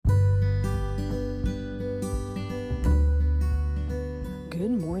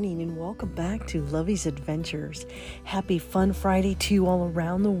Good morning and welcome back to Lovey's Adventures. Happy Fun Friday to you all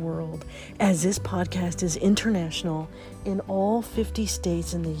around the world, as this podcast is international in all 50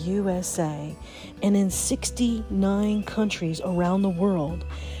 states in the USA and in 69 countries around the world,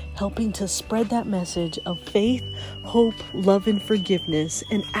 helping to spread that message of faith, hope, love, and forgiveness,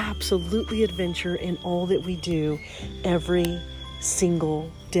 and absolutely adventure in all that we do every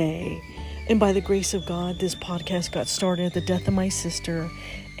single day. And by the grace of God, this podcast got started at the death of my sister,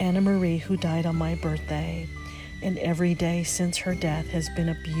 Anna Marie, who died on my birthday. And every day since her death has been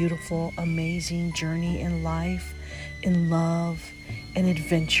a beautiful, amazing journey in life, in love, and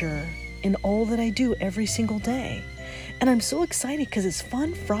adventure, in all that I do every single day. And I'm so excited because it's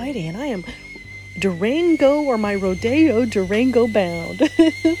Fun Friday and I am Durango, or my rodeo, Durango bound.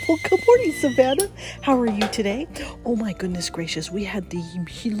 Well, good morning, Savannah. How are you today? Oh my goodness gracious. We had the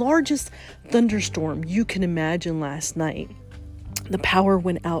largest thunderstorm you can imagine last night. The power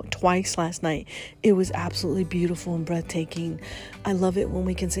went out twice last night. It was absolutely beautiful and breathtaking. I love it when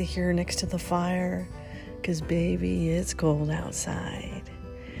we can sit here next to the fire, because baby, it's cold outside,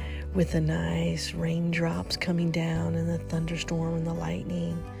 with the nice raindrops coming down and the thunderstorm and the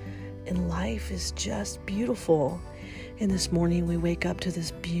lightning. And life is just beautiful. And this morning we wake up to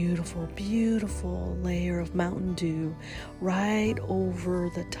this beautiful, beautiful layer of mountain dew right over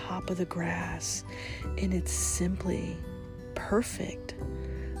the top of the grass. And it's simply perfect.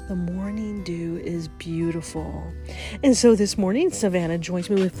 The morning dew is beautiful. And so this morning, Savannah joins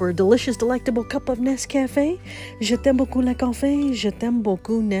me for a delicious, delectable cup of Nescafe. Je t'aime beaucoup le café. Je t'aime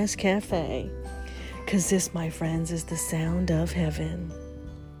beaucoup Nescafe. Because this, my friends, is the sound of heaven.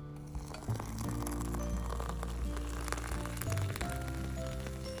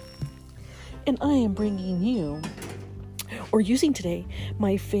 And I am bringing you, or using today,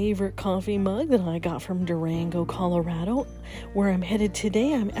 my favorite coffee mug that I got from Durango, Colorado, where I'm headed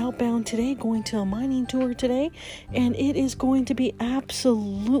today. I'm outbound today, going to a mining tour today, and it is going to be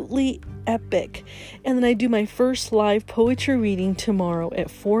absolutely epic. And then I do my first live poetry reading tomorrow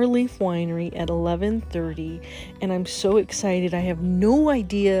at Four Leaf Winery at 11:30, and I'm so excited. I have no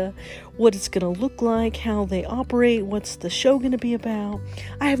idea what it's going to look like, how they operate, what's the show going to be about.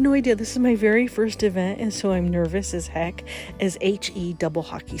 I have no idea. This is my very first event, and so I'm nervous as heck, as HE double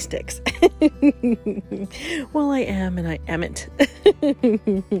hockey sticks. Well, I am, and I am it.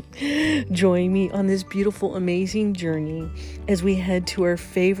 Join me on this beautiful, amazing journey as we head to our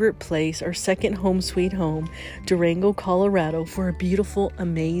favorite place, our second home sweet home, Durango, Colorado, for a beautiful,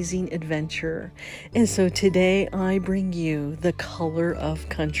 amazing adventure. And so today I bring you the color of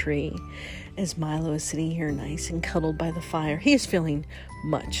country. As Milo is sitting here nice and cuddled by the fire, he is feeling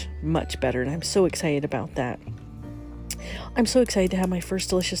much, much better, and I'm so excited about that. I'm so excited to have my first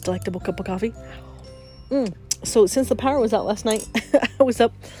delicious, delectable cup of coffee. So since the power was out last night, I was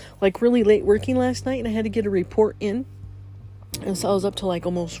up like really late working last night, and I had to get a report in. And so I was up till like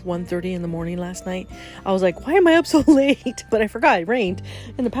almost 1:30 in the morning last night. I was like, why am I up so late? But I forgot it rained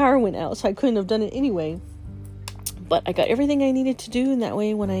and the power went out, so I couldn't have done it anyway. But I got everything I needed to do, and that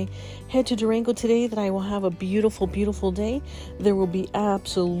way when I head to Durango today, that I will have a beautiful, beautiful day. There will be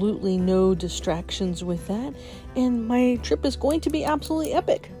absolutely no distractions with that, and my trip is going to be absolutely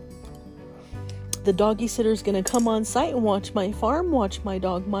epic. The doggy sitter is going to come on site and watch my farm, watch my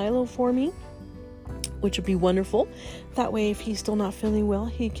dog Milo for me, which would be wonderful. That way, if he's still not feeling well,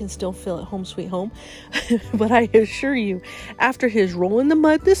 he can still feel at home sweet home. But I assure you, after his roll in the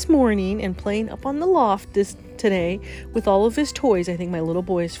mud this morning and playing up on the loft today with all of his toys, I think my little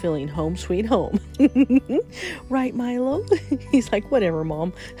boy is feeling home sweet home. Right, Milo? He's like, whatever,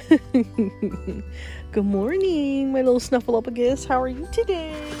 Mom. Good morning, my little snuffleupagus. How are you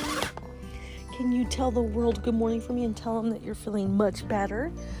today? Can you tell the world good morning for me and tell them that you're feeling much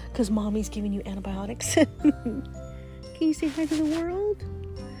better? Because Mommy's giving you antibiotics. Can you say hi to the world?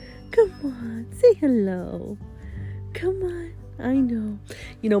 Come on, say hello. Come on. I know.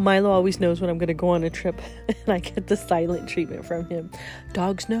 You know, Milo always knows when I'm going to go on a trip, and I get the silent treatment from him.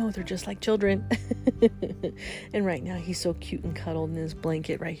 Dogs know. They're just like children. And right now, he's so cute and cuddled in his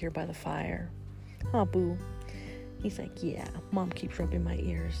blanket right here by the fire. Oh, boo. He's like, yeah, Mom keeps rubbing my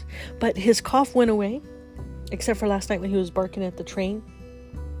ears. But his cough went away, except for last night when he was barking at the train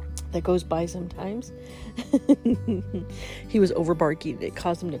that goes by sometimes. He was over barking. It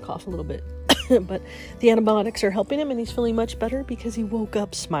caused him to cough a little bit. But the antibiotics are helping him, and he's feeling much better because he woke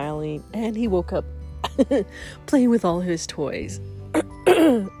up smiling, and he woke up playing with all of his toys.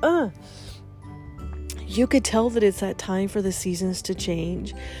 You could tell that it's that time for the seasons to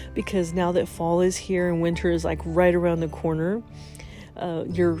change, because now that fall is here and winter is like right around the corner,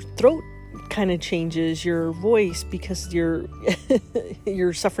 your throat kind of changes your voice because you're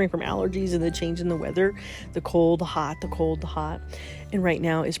you're suffering from allergies and the change in the weather, the cold, the hot, the cold, the hot. And right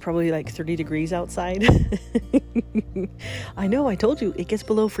now it's probably like 30 degrees outside. I know, I told you it gets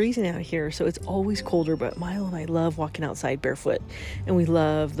below freezing out here, so it's always colder. But Milo and I love walking outside barefoot, and we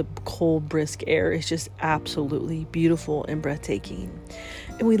love the cold, brisk air. It's just absolutely beautiful and breathtaking.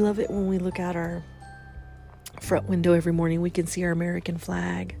 And we love it when we look out our front window every morning. We can see our American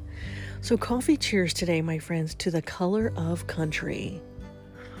flag. So coffee cheers today, my friends, to the color of country.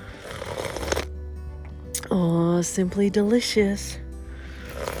 Oh, simply delicious.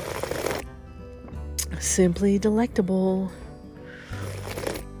 Simply delectable.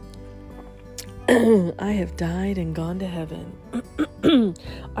 I have died and gone to heaven.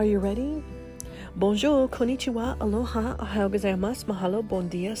 Are you ready? Bonjour, konnichiwa, aloha, ohayou gozaimasu, mahalo, bon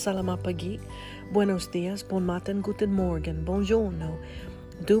dia, salamat pagi, buenos dias, bon matin, guten morgen, buongiorno,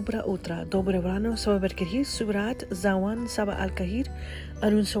 dobra utra, dobre rano, saba berkahir, surat, zawan, saba al-kahir,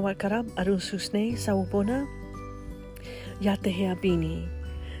 arun sawat karab, arun susne, sawupona, yatehea bini.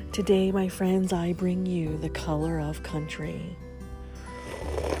 Today, my friends, I bring you the color of country.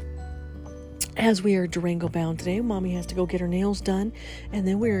 As we are Durango bound today, Mommy has to go get her nails done, and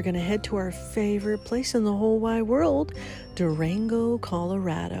then we are going to head to our favorite place in the whole wide world, Durango,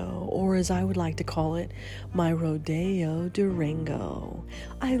 Colorado, or as I would like to call it, my Rodeo Durango.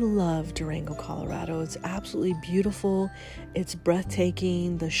 I love Durango, Colorado. It's absolutely beautiful. It's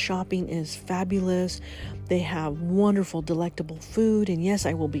breathtaking. The shopping is fabulous. They have wonderful, delectable food, and yes,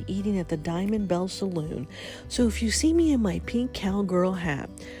 I will be eating at the Diamond Bell Saloon. So if you see me in my pink cowgirl hat,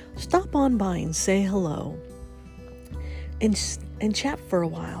 stop on by and say hello and chat for a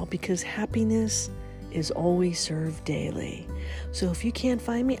while, because happiness is always served daily. So if you can't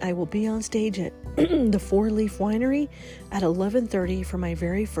find me, I will be on stage at the Four Leaf Winery at 11:30 for my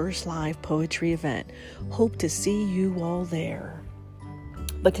very first live poetry event. Hope to see you all there.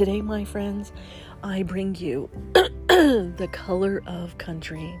 But today, my friends, I bring you the color of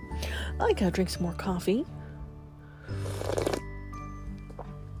country. I gotta drink some more coffee.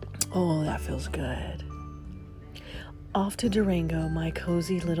 Oh, that feels good. Off to Durango, my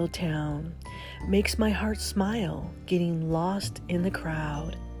cozy little town, makes my heart smile, getting lost in the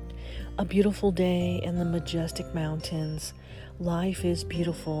crowd. A beautiful day and the majestic mountains. Life is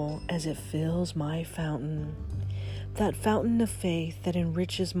beautiful as it fills my fountain. That fountain of faith that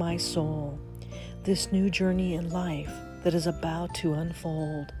enriches my soul. This new journey in life that is about to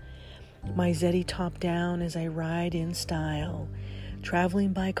unfold. My Zeddy top down as I ride in style,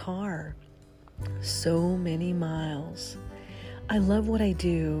 traveling by car, so many miles. I love what I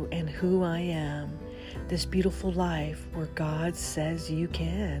do and who I am, this beautiful life where God says you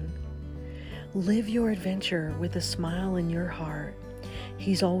can. Live your adventure with a smile in your heart.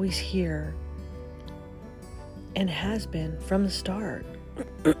 He's always here and has been from the start.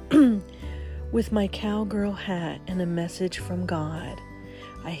 With my cowgirl hat and a message from God,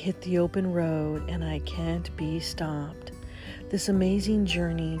 I hit the open road and I can't be stopped. This amazing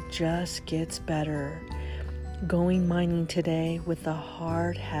journey just gets better. Going mining today with a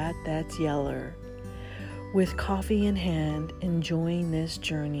hard hat that's yeller. With coffee in hand, enjoying this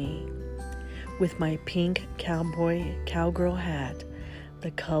journey. With my pink cowgirl hat,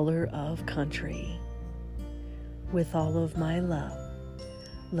 the color of country. With all of my love,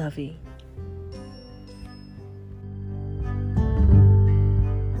 Lovey.